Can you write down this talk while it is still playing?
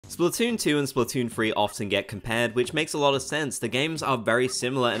Splatoon 2 and Splatoon 3 often get compared, which makes a lot of sense. The games are very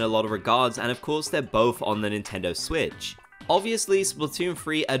similar in a lot of regards, and of course they're both on the Nintendo Switch. Obviously, Splatoon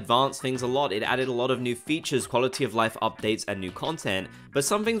 3 advanced things a lot. It added a lot of new features, quality of life updates, and new content, but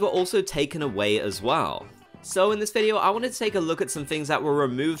some things were also taken away as well. So in this video, I wanted to take a look at some things that were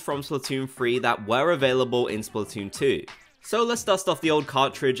removed from Splatoon 3 that were available in Splatoon 2. So let's dust off the old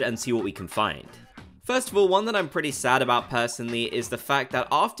cartridge and see what we can find. First of all, one that I'm pretty sad about personally is the fact that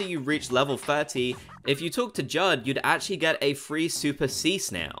after you reach level 30, if you talk to Judd, you'd actually get a free Super Sea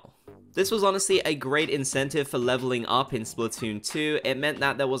Snail. This was honestly a great incentive for leveling up in Splatoon 2, it meant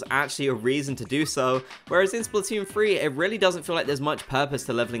that there was actually a reason to do so, whereas in Splatoon 3, it really doesn't feel like there's much purpose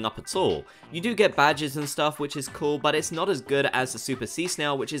to leveling up at all. You do get badges and stuff, which is cool, but it's not as good as the Super Sea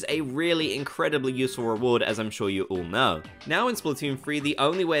Snail, which is a really incredibly useful reward, as I'm sure you all know. Now in Splatoon 3, the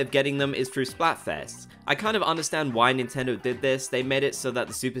only way of getting them is through Splatfests. I kind of understand why Nintendo did this. They made it so that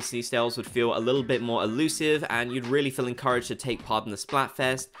the Super Sea Snails would feel a little bit more elusive, and you'd really feel encouraged to take part in the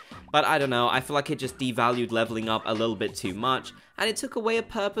Splatfest, but I don't know, I feel like it just devalued leveling up a little bit too much, and it took away a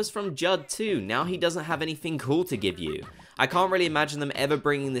purpose from Judd too. Now he doesn't have anything cool to give you. I can't really imagine them ever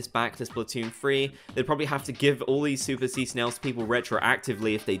bringing this back to Splatoon 3, they'd probably have to give all these Super Sea Snails to people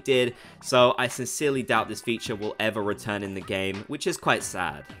retroactively if they did, so I sincerely doubt this feature will ever return in the game, which is quite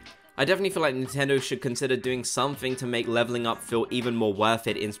sad. I definitely feel like Nintendo should consider doing something to make leveling up feel even more worth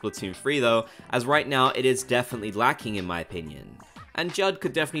it in Splatoon 3 though, as right now it is definitely lacking in my opinion. And Judd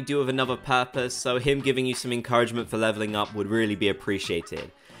could definitely do with another purpose, so him giving you some encouragement for leveling up would really be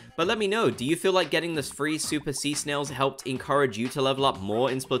appreciated. But let me know, do you feel like getting this free Super Sea Snails helped encourage you to level up more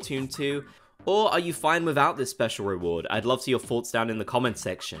in Splatoon 2? Or are you fine without this special reward? I'd love to see your thoughts down in the comments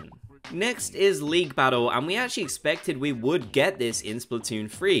section. Next is League Battle, and we actually expected we would get this in Splatoon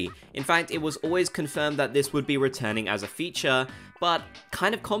 3. In fact, it was always confirmed that this would be returning as a feature, but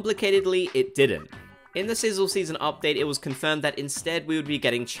kind of complicatedly, it didn't. In the Sizzle Season update, it was confirmed that instead we would be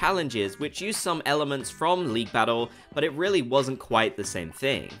getting challenges, which used some elements from League Battle, but it really wasn't quite the same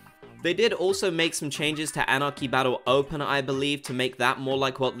thing. They did also make some changes to Anarchy Battle Open, I believe, to make that more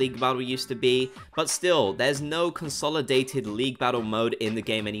like what League Battle used to be, but still, there's no consolidated League Battle mode in the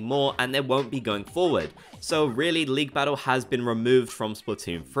game anymore, and there won't be going forward. So really, League Battle has been removed from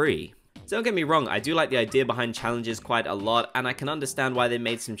Splatoon 3. Don't get me wrong, I do like the idea behind challenges quite a lot, and I can understand why they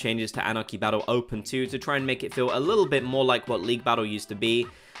made some changes to Anarchy Battle Open 2 to try and make it feel a little bit more like what League Battle used to be,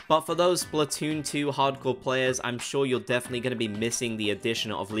 but for those Splatoon 2 hardcore players, I'm sure you're definitely going to be missing the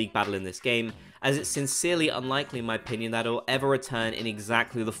addition of League Battle in this game, as it's sincerely unlikely in my opinion that it'll ever return in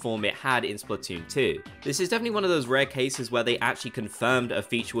exactly the form it had in Splatoon 2. This is definitely one of those rare cases where they actually confirmed a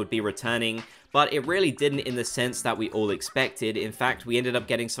feature would be returning, but it really didn't in the sense that we all expected. In fact, we ended up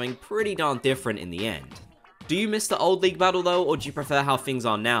getting something pretty darn different in the end. Do you miss the old League Battle though, or do you prefer how things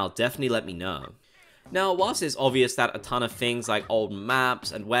are now? Definitely let me know. Now, whilst it's obvious that a ton of things like old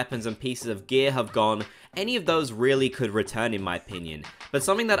maps and weapons and pieces of gear have gone, any of those really could return in my opinion, but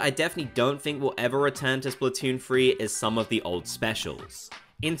something that I definitely don't think will ever return to Splatoon 3 is some of the old specials.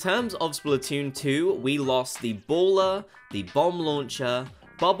 In terms of Splatoon 2, we lost the Baller, the Bomb Launcher,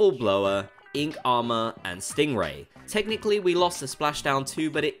 Bubble Blower, Ink Armor, and Stingray. Technically, we lost the Splashdown too,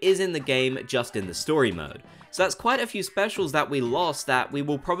 but it is in the game, just in the story mode. So that's quite a few specials that we lost that we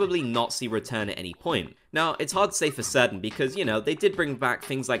will probably not see return at any point. Now, it's hard to say for certain because, you know, they did bring back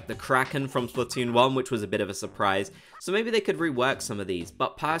things like the Kraken from Splatoon 1, which was a bit of a surprise, so maybe they could rework some of these,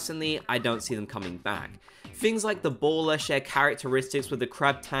 but personally, I don't see them coming back. Things like the Baller share characteristics with the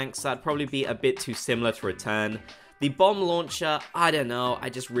Crab Tanks that'd probably be a bit too similar to return. The Bomb Launcher, I don't know, I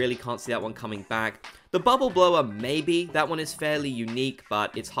just really can't see that one coming back. The Bubble Blower, maybe, that one is fairly unique,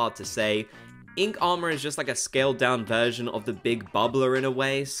 but it's hard to say. Ink Armor is just like a scaled down version of the Big Bubbler in a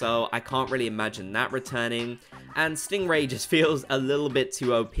way, so I can't really imagine that returning. And Stingray just feels a little bit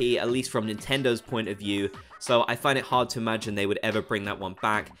too OP, at least from Nintendo's point of view, so I find it hard to imagine they would ever bring that one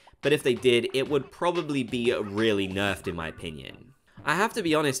back, but if they did, it would probably be really nerfed in my opinion. I have to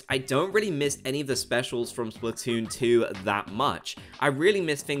be honest, I don't really miss any of the specials from Splatoon 2 that much. I really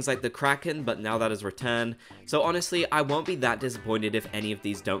miss things like the Kraken, but now that has returned. So honestly, I won't be that disappointed if any of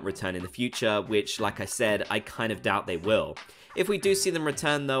these don't return in the future, which, like I said, I kind of doubt they will. If we do see them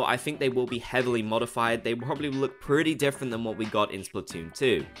return though, I think they will be heavily modified. They probably look pretty different than what we got in Splatoon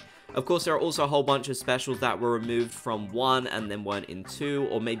 2. Of course, there are also a whole bunch of specials that were removed from 1 and then weren't in 2,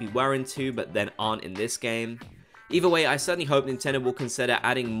 or maybe were in 2 but then aren't in this game. Either way, I certainly hope Nintendo will consider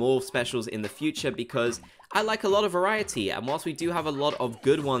adding more specials in the future because I like a lot of variety, and whilst we do have a lot of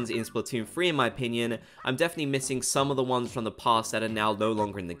good ones in Splatoon 3 in my opinion, I'm definitely missing some of the ones from the past that are now no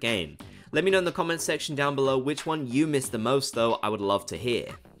longer in the game. Let me know in the comments section down below which one you missed the most though, I would love to hear.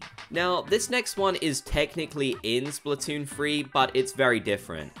 Now, this next one is technically in Splatoon 3, but it's very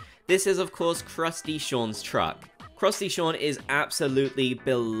different. This is of course Crusty Sean's truck. Crusty Sean is absolutely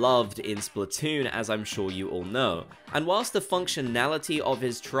beloved in Splatoon, as I'm sure you all know. And whilst the functionality of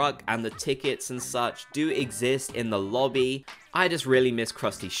his truck and the tickets and such do exist in the lobby, I just really miss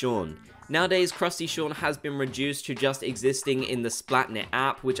Crusty Sean. Nowadays, Crusty Sean has been reduced to just existing in the Splatnet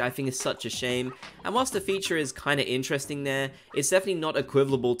app, which I think is such a shame, and whilst the feature is kinda interesting there, it's definitely not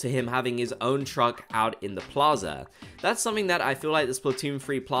equivalent to him having his own truck out in the plaza. That's something that I feel like the Splatoon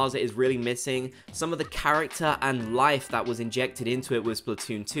 3 plaza is really missing. Some of the character and life that was injected into it with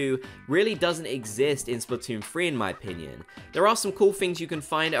Splatoon 2 really doesn't exist in Splatoon 3 in my opinion. There are some cool things you can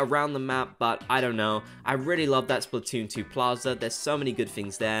find around the map, but I don't know, I really love that Splatoon 2 plaza, there's so many good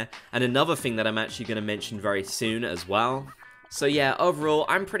things there, and another thing that I'm actually going to mention very soon as well. So yeah, overall,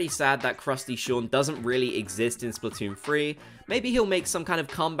 I'm pretty sad that Crusty Sean doesn't really exist in Splatoon 3. Maybe he'll make some kind of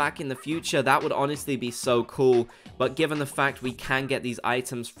comeback in the future, that would honestly be so cool, but given the fact we can get these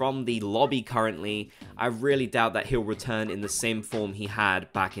items from the lobby currently, I really doubt that he'll return in the same form he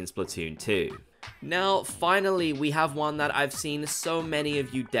had back in Splatoon 2. Now, finally, we have one that I've seen so many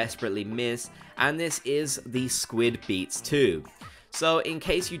of you desperately miss, and this is the Squid Beatz 2. So in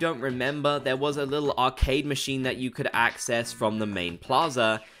case you don't remember, there was a little arcade machine that you could access from the main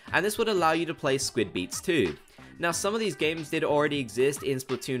plaza, and this would allow you to play Squid Beatz 2. Now, some of these games did already exist in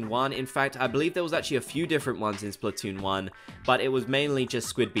Splatoon 1, in fact, I believe there was actually a few different ones in Splatoon 1, but it was mainly just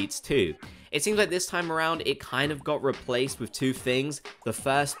Squid Beatz 2. It seems like this time around, it kind of got replaced with two things, the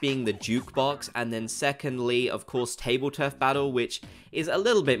first being the jukebox, and then secondly, of course, Table Turf Battle, which is a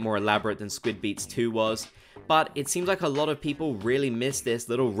little bit more elaborate than Squid Beatz 2 was. But it seems like a lot of people really miss this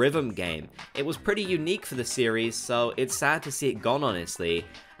little rhythm game. It was pretty unique for the series, so it's sad to see it gone honestly,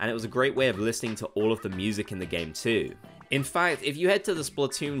 and it was a great way of listening to all of the music in the game too. In fact, if you head to the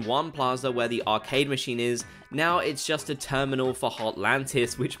Splatoon 1 plaza where the arcade machine is, now it's just a terminal for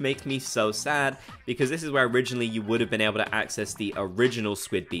Hotlantis, which makes me so sad, because this is where originally you would have been able to access the original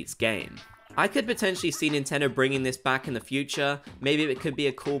Squid Beatz game. I could potentially see Nintendo bringing this back in the future, maybe it could be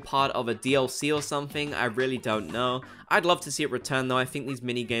a cool part of a DLC or something, I really don't know. I'd love to see it return though, I think these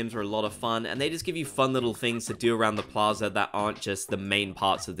mini games are a lot of fun, and they just give you fun little things to do around the plaza that aren't just the main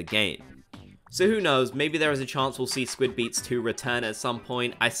parts of the game. So who knows, maybe there is a chance we'll see Squid Beatz 2 return at some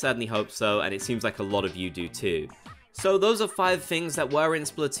point, I certainly hope so, and it seems like a lot of you do too. So those are 5 things that were in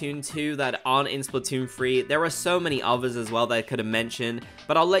Splatoon 2 that aren't in Splatoon 3. There are so many others as well that I could have mentioned,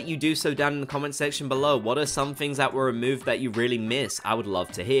 but I'll let you do so down in the comment section below. What are some things that were removed that you really miss? I would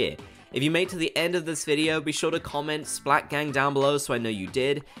love to hear. If you made it to the end of this video, be sure to comment Splat Gang down below so I know you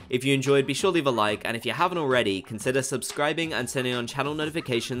did. If you enjoyed, be sure to leave a like, and if you haven't already, consider subscribing and turning on channel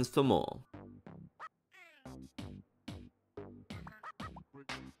notifications for more.